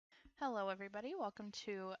Hello everybody, welcome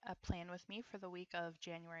to a plan with me for the week of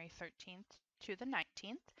January 13th to the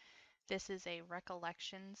 19th. This is a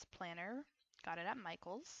recollections planner, got it at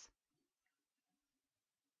Michael's.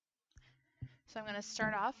 So I'm going to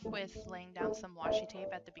start off with laying down some washi tape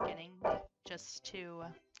at the beginning just to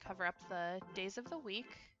cover up the days of the week.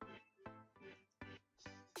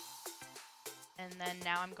 And then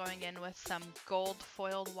now I'm going in with some gold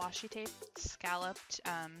foiled washi tape, scalloped,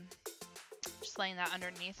 just laying that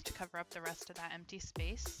underneath to cover up the rest of that empty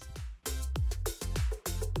space.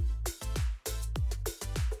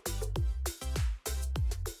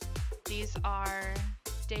 These are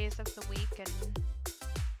days of the week and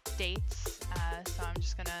dates, so I'm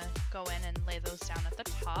just gonna go in and lay those down at the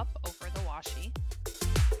top over the washi.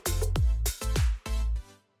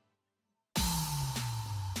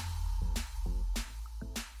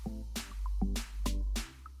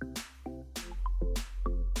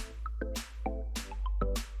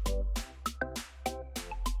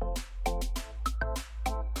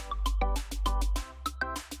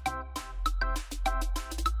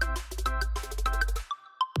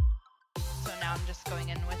 I'm just going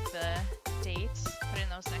in with the dates, putting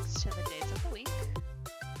those next to the days of the week.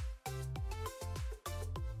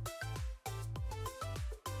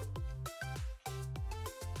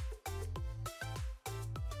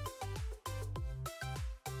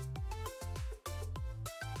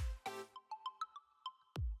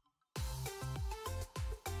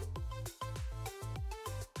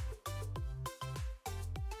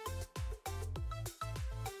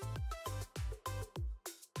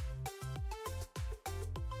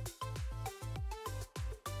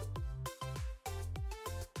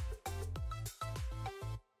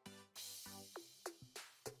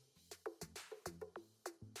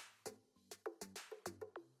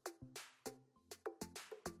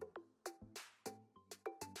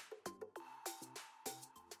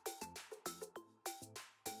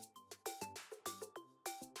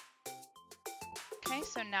 Okay,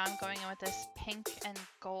 so now I'm going in with this pink and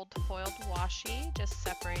gold foiled washi, just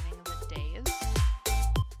separating the days.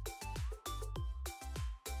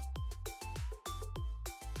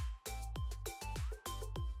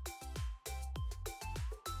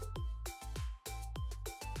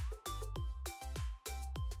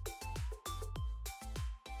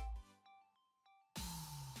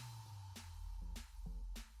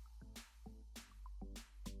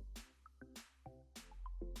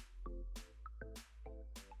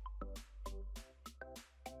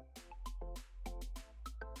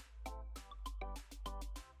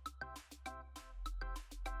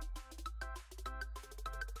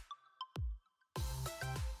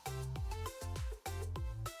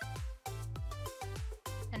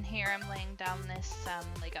 And here I'm laying down this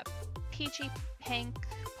like a peachy pink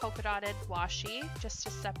polka dotted washi just to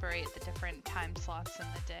separate the different time slots in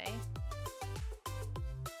the day.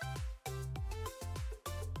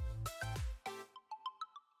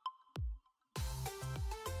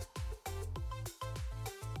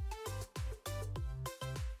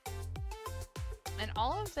 And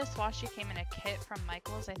all of this washi came in a kit from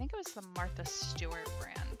Michael's. I think it was the Martha Stewart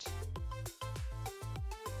brand.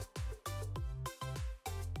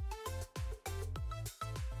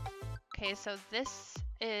 Okay, so this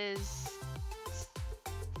is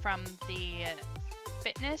from the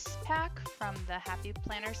fitness pack from the Happy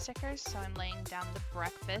Planner stickers. So I'm laying down the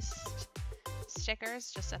breakfast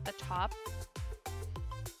stickers just at the top.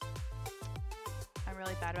 I'm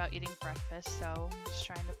really bad about eating breakfast, so I'm just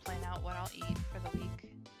trying to plan out what I'll eat for the week.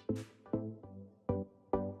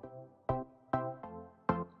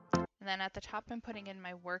 And then at the top, I'm putting in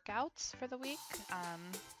my workouts for the week.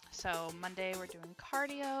 So Monday, we're doing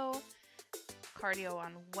cardio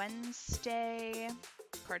on Wednesday,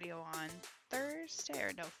 cardio on Thursday,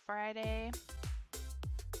 or no, Friday.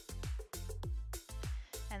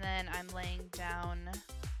 And then I'm laying down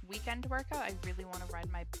weekend workout. I really want to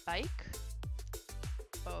ride my bike,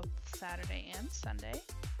 both Saturday and Sunday.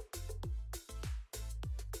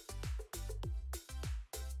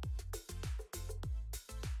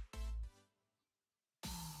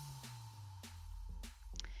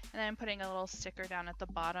 And then I'm putting a little sticker down at the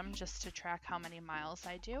bottom just to track how many miles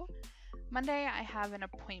I do. Monday I have an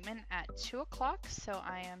appointment at 2 o'clock, so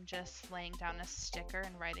I am just laying down a sticker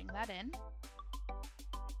and writing that in.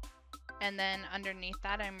 And then underneath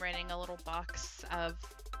that I'm writing a little box of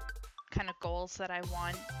kind of goals that I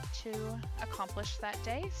want to accomplish that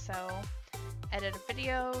day. So edit a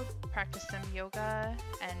video, practice some yoga,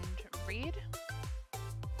 and read.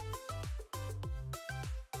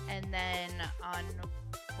 And then on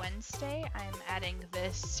Wednesday, I'm adding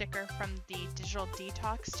this sticker from the Digital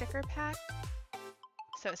Detox sticker pack.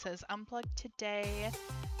 So it says, unplug today,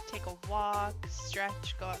 take take a walk,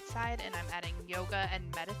 stretch, go outside, and I'm adding yoga and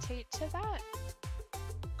meditate to that.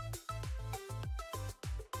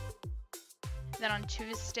 Then on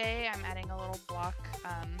Tuesday, I'm adding a little block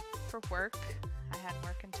for work. I had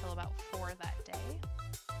work until about 4 that day.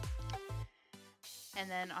 And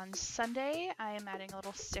then on Sunday, I am adding a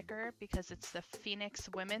little sticker because it's the Phoenix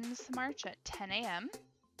Women's March at 10 a.m.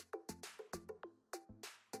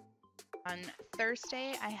 On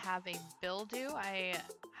Thursday, I have a bill due. I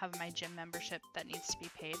have my gym membership that needs to be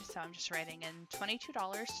paid, so I'm just writing in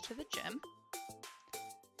 $22 to the gym.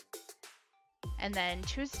 And then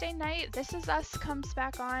Tuesday night, This Is Us comes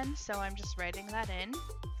back on, so I'm just writing that in.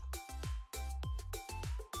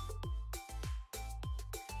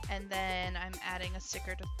 And then I'm adding a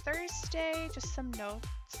sticker to Thursday, just some notes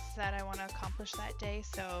that I want to accomplish that day.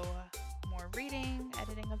 So more reading,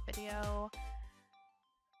 editing a video.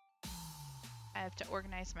 I have to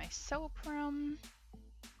organize my soap room.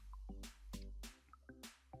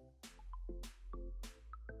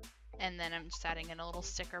 And then I'm just adding in a little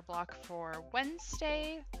sticker block for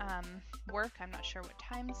Wednesday. Work, I'm not sure what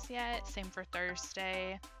times yet. Same for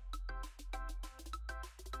Thursday.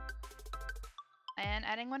 And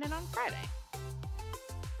adding one in on Friday.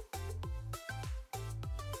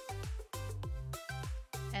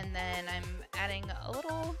 And then I'm adding a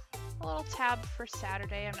little tab for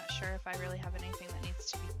Saturday. I'm not sure if I really have anything that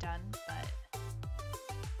needs to be done, but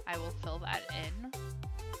I will fill that in.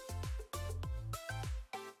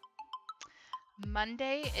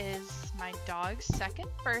 Monday is my dog's 2nd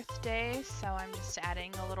birthday, so I'm just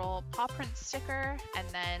adding a little paw print sticker and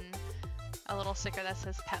then a little sticker that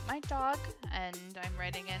says Pet My Dog, and I'm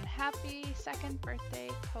writing in Happy 2nd birthday,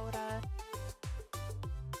 Coda.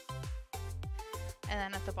 And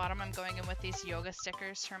then at the bottom I'm going in with these yoga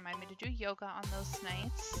stickers to remind me to do yoga on those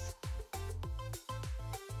nights.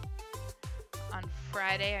 On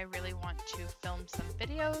Friday I really want to film some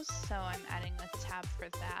videos, so I'm adding a tab for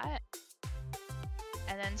that.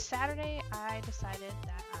 And then Saturday I decided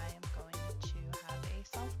that I am going to have a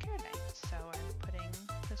self-care night, so I'm putting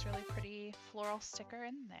this really pretty floral sticker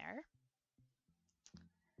in there.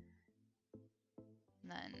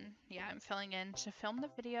 And then, yeah, I'm filling in to film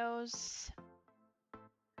the videos.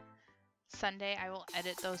 Sunday, I will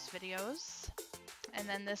edit those videos. And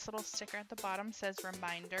then this little sticker at the bottom says,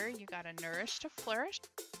 reminder, you gotta nourish to flourish.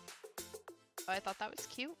 So I thought that was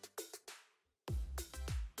cute.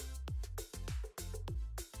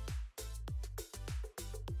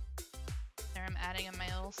 There I'm adding in my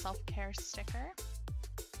little self-care sticker.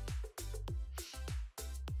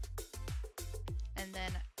 And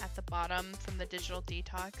then at the bottom from the digital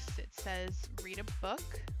detox, it says read a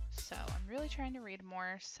book. So I'm really trying to read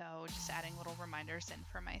more, so just adding little reminders in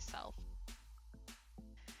for myself.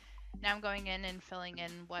 Now I'm going in and filling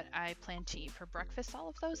in what I plan to eat for breakfast all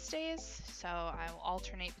of those days. So I will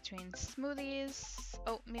alternate between smoothies,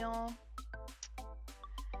 oatmeal,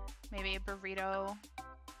 maybe a burrito.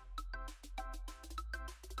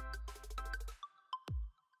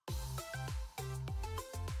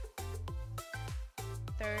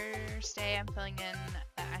 Thursday, I'm filling in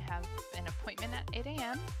that I have an appointment at 8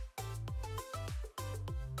 a.m.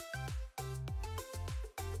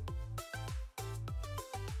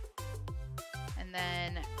 And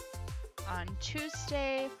then on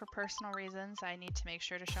Tuesday, for personal reasons, I need to make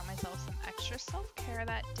sure to show myself some extra self-care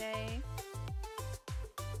that day.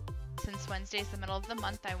 Since Wednesday's the middle of the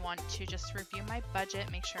month, I want to just review my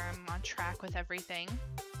budget, make sure I'm on track with everything.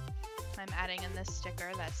 I'm adding in this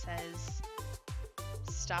sticker that says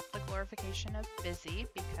stop the glorification of busy,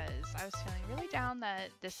 because I was feeling really down that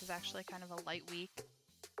this is actually kind of a light week.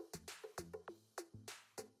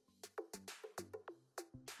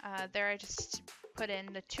 There I just put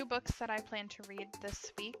in the 2 books that I plan to read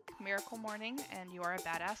this week, Miracle Morning and You Are a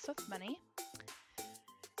Badass with Money.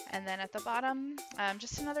 And then at the bottom,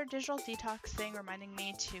 just another digital detox thing reminding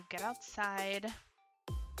me to get outside.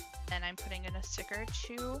 And I'm putting in a sticker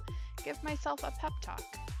to give myself a pep talk.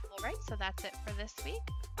 Alright, so that's it for this week.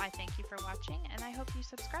 I thank you for watching, and I hope you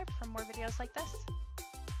subscribe for more videos like this.